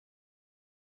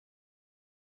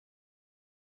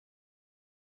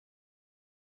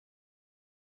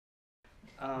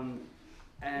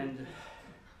And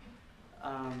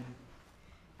I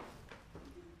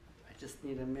just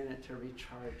need a minute to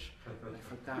recharge. I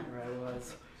forgot where I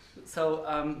was. So,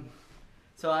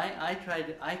 so I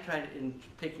tried in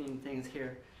picking things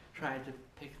here, tried to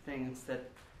pick things that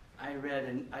I read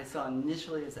and I saw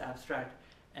initially as abstract,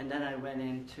 and then I went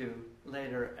into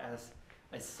later as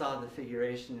I saw the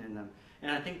figuration in them.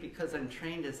 And I think because I'm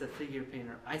trained as a figure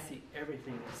painter, I see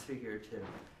everything as figurative.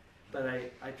 But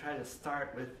I try to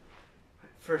start with,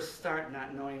 first start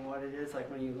not knowing what it is. Like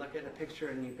when you look at a picture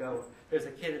and you go, there's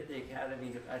a kid at the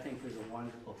academy who I think who's a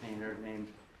wonderful painter named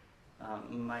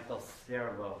Michael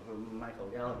Cervo, who Michael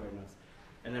Gallagher knows.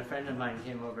 And a friend of mine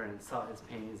came over and saw his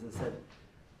paintings and said,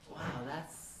 wow,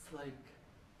 that's like,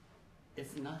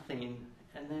 it's nothing.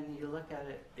 And then you look at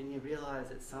it and you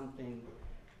realize it's something,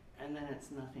 and then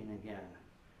it's nothing again.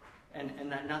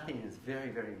 And that nothing is very,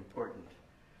 very important.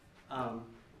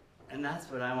 And that's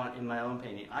what I want in my own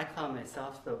painting. I call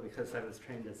myself, though, because I was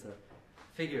trained as a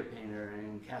figure painter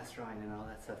and cast drawing and all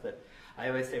that stuff, that I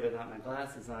always say without my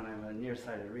glasses on, I'm a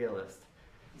nearsighted realist.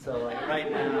 So like right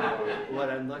now, what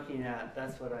I'm looking at,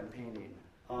 that's what I'm painting,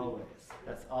 always.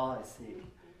 That's all I see.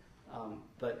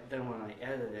 But then when I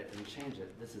edit it and change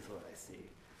it, this is what I see.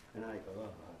 And I go, oh,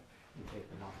 and take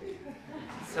them off again.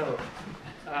 So,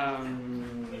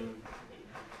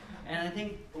 and I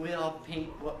think we all paint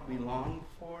what we long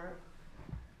for,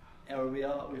 or we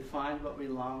find what we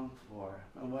long for,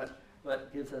 and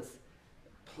what gives us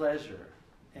pleasure.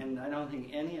 And I don't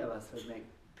think any of us would make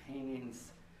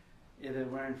paintings if it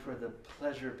weren't for the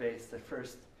pleasure base that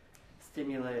first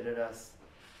stimulated us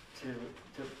to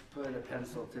put a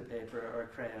pencil to paper or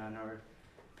crayon or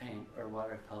paint or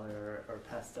watercolor or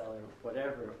pastel or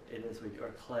whatever it is, or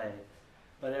clay,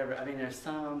 whatever. I mean, there's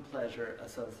some pleasure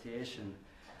association.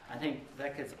 I think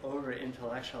that gets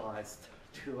over-intellectualized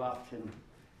too often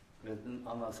with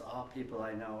almost all people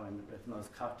I know and with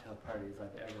most cocktail parties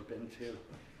I've ever been to.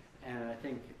 And I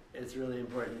think it's really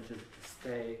important to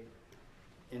stay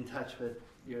in touch with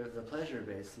the pleasure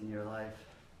base in your life.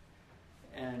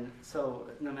 And so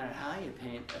no matter how you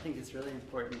paint, I think it's really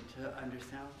important to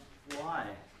understand why.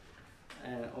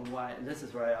 And why, and this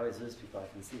is where I always lose people. I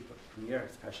can see from your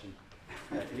expression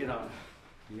that you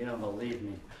don't believe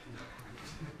me.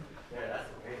 Yeah, that's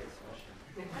a great expression.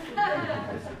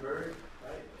 It's a bird,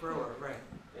 right? Brewer, right.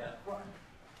 Yeah. Well,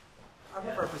 I'm a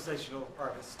representational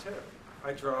artist too.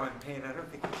 I draw and paint. I don't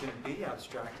think you can be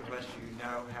abstract unless you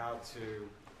know how to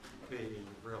be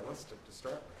realistic to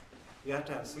start with. You have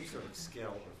to have some sort of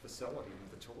skill or facility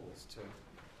with the tools too.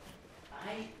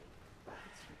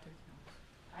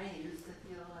 I used to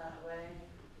feel that way,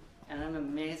 and I'm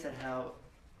amazed at how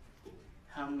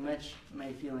much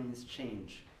my feelings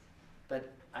change.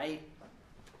 But a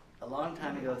long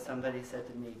time ago, somebody said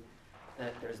to me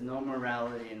that there's no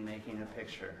morality in making a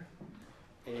picture.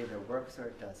 It either works or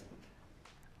it doesn't.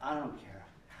 I don't care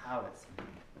how it's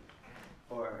made,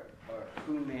 or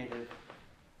who made it,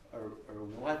 or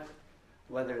what,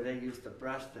 whether they used the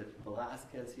brush that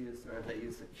Velázquez used, or if they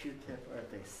used a Q-tip, or if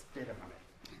they spit on it.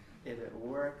 If it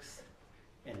works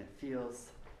and it feels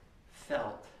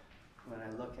felt when I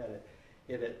look at it,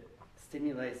 if it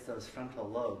stimulates those frontal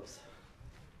lobes.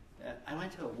 I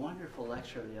went to a wonderful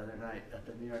lecture the other night at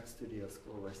the New York Studio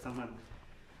School where someone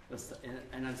was,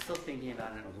 and I'm still thinking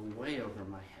about it, it was way over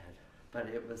my head, but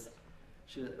it was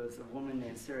a woman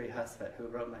named Siri Husfeld who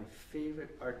wrote my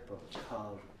favorite art book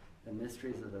called The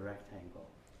Mysteries of the Rectangle,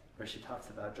 where she talks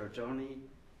about Giorgione,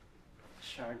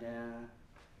 Chardin,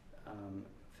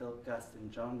 Philip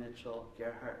Guston, Joan Mitchell,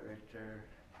 Gerhard Richter,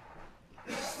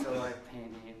 stoic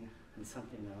painting, and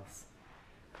something else.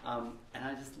 And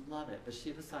I just love it. But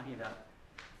she was talking about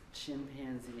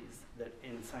chimpanzees that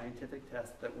in scientific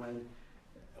tests that when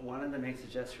one of them makes a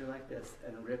gesture like this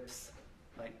and rips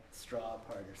like straw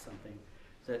apart or something,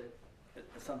 that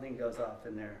something goes off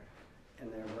in their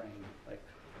brain.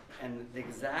 And the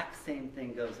exact same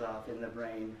thing goes off in the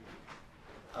brain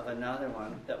of another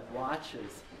one that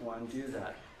watches one do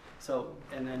that. So,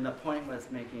 and then the point was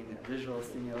making visual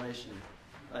stimulation,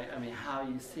 how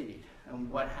you see and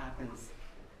what happens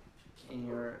in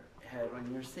your head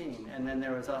when you're seeing. And then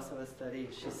there was also a study,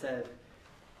 she said,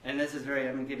 and this is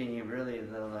I'm giving you really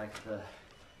the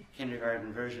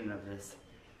kindergarten version of this,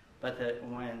 but that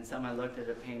when someone looked at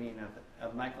a painting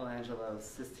of Michelangelo's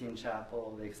Sistine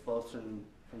Chapel, the expulsion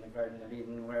from the Garden of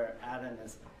Eden, where Adam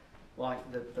is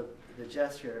the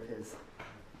gesture of his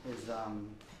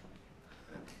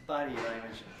body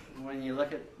language. When you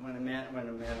look at when a man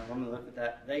and woman look at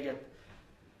that, they get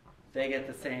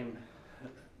the same,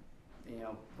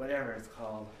 whatever it's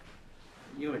called,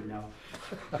 you would know,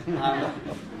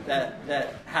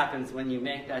 that happens when you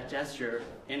make that gesture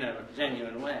in a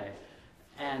genuine way.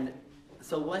 And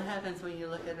so what happens when you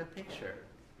look at a picture?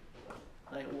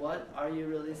 Like, what are you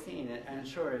really seeing? And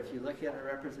sure, if you look at a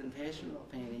representational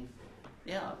painting,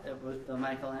 yeah, with the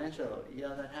Michelangelo,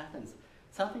 yeah, that happens.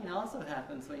 Something also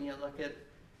happens when you look at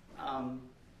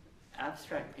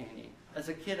abstract painting. As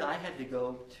a kid, I had to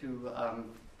go to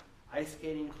ice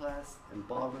skating class and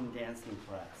ballroom dancing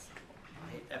class.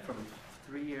 From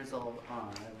 3 years old on,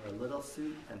 I wore a little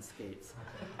suit and skates.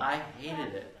 I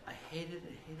hated it. I hated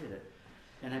it, hated it.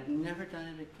 And I've never done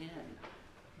it again.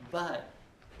 But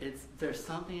there's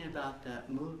something about that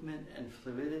movement and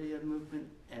fluidity of movement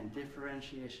and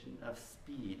differentiation of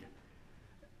speed.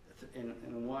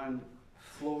 In one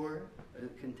floor, a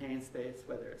contained space,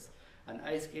 whether it's an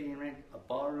ice skating rink, a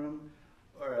ballroom,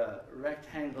 or a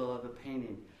rectangle of a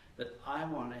painting, that I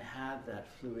want to have that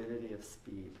fluidity of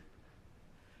speed.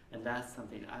 And that's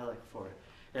something I look for.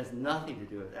 It has nothing to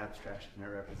do with abstraction or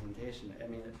representation. I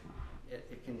mean,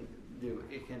 it can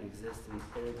exist in,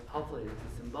 hopefully it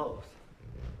exists in both.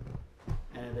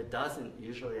 And if it doesn't,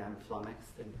 usually I'm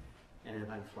flummoxed, and if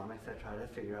I'm flummoxed, I try to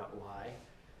figure out why.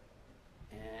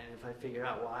 And if I figure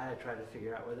out why, I try to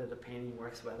figure out whether the painting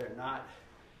works, whether or not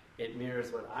it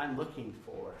mirrors what I'm looking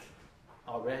for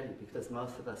already, because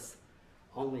most of us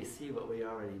only see what we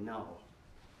already know.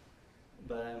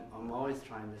 But I'm always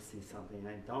trying to see something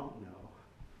I don't know.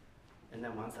 And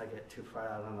then once I get too far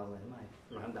out on a limb,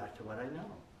 I run back to what I know.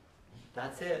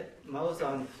 That's it. Mo's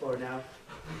on the floor now.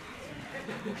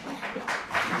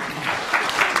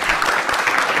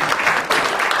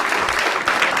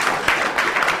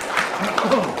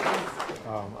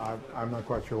 I'm not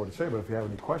quite sure what to say, but if you have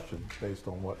any questions based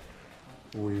on what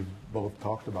we've both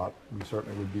talked about, we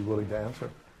certainly would be willing to answer.